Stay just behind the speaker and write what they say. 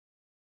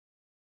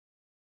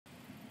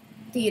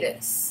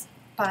Fetus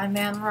by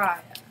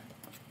Manraya.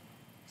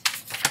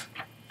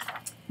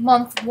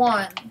 Month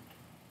 1.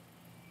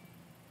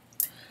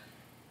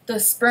 The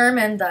sperm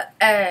and the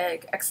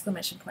egg!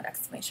 Exclamation point,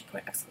 exclamation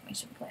point,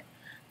 exclamation point.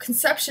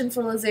 Conception,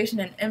 fertilization,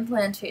 and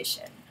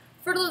implantation.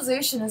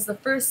 Fertilization is the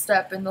first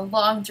step in the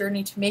long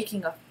journey to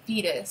making a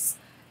fetus.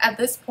 At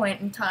this point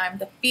in time,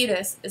 the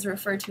fetus is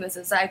referred to as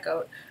a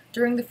zygote.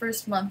 During the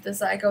first month, the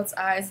zygote's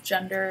eyes,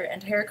 gender,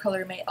 and hair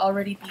color may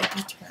already be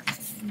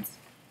determined.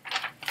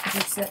 Did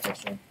you see that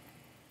picture?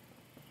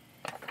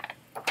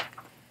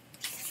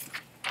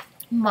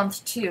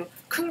 Month 2.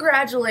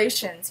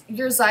 Congratulations!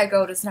 Your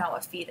zygote is now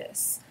a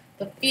fetus.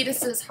 The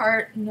fetus's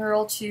heart,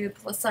 neural tube,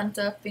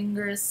 placenta,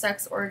 fingers,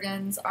 sex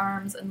organs,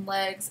 arms and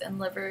legs, and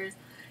livers,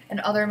 and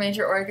other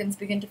major organs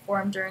begin to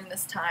form during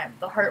this time.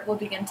 The heart will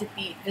begin to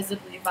beat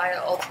visibly via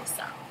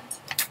ultrasound.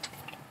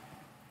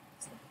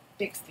 It's a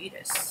big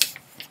fetus.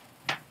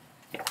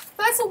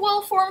 That's a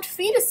well-formed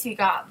fetus you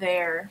got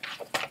there.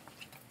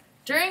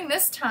 During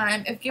this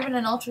time, if given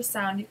an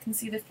ultrasound, you can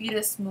see the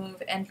fetus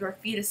move and your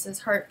fetus's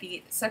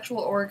heartbeat. Sexual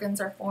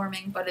organs are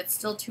forming, but it's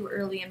still too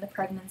early in the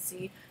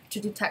pregnancy to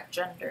detect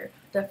gender.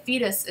 The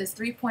fetus is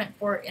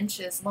 3.4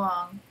 inches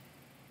long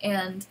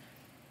and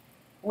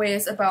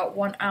weighs about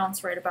 1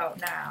 ounce right about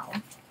now.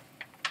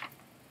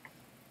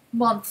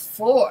 Month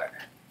 4.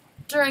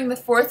 During the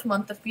 4th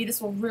month, the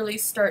fetus will really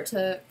start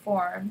to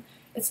form.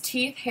 Its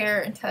teeth, hair,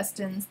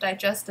 intestines,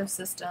 digestive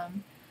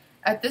system.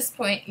 At this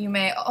point, you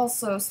may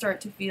also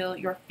start to feel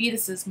your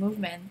fetus's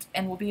movement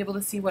and will be able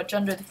to see what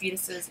gender the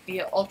fetus is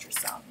via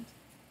ultrasound.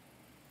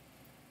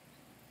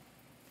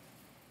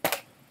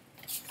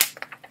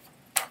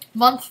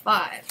 Month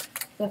 5.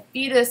 The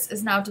fetus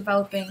is now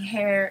developing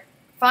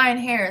fine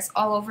hairs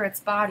all over its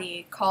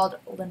body called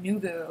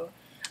lanugo.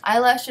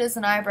 Eyelashes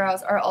and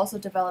eyebrows are also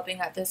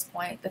developing at this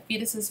point. The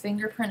fetus's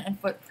fingerprint and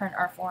footprint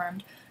are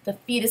formed. The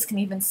fetus can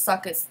even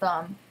suck its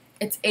thumb.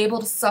 It's able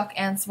to suck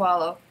and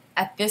swallow.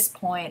 At this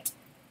point,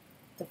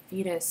 the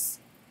fetus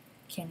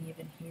can't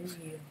even hear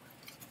you.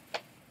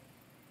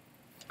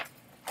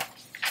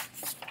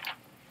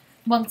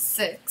 Month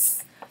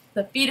 6.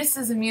 The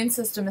fetus's immune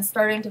system is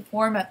starting to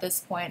form at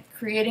this point,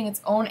 creating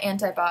its own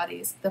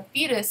antibodies. The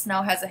fetus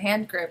now has a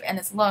hand grip and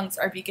its lungs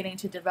are beginning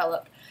to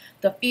develop.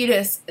 The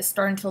fetus is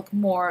starting to look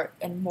more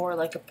and more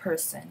like a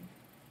person.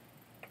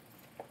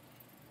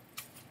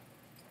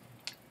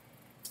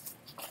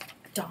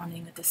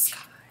 Dawning of the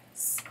skies.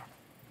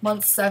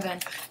 Month 7.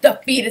 The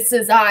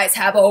fetus's eyes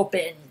have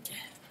opened.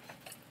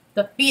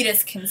 The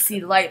fetus can see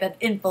light that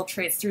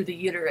infiltrates through the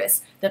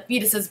uterus. The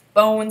fetus's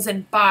bones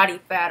and body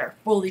fat are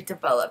fully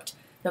developed.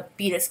 The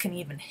fetus can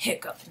even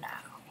hiccup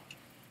now.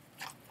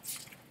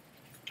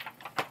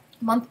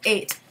 Month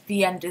 8.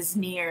 The end is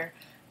near.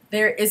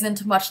 There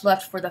isn't much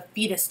left for the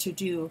fetus to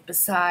do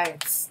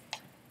besides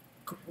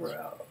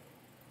grow.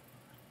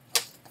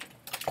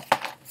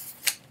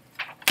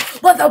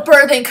 Let the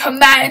birthing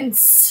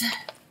commence!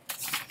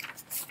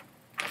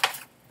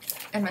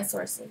 And my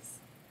sources.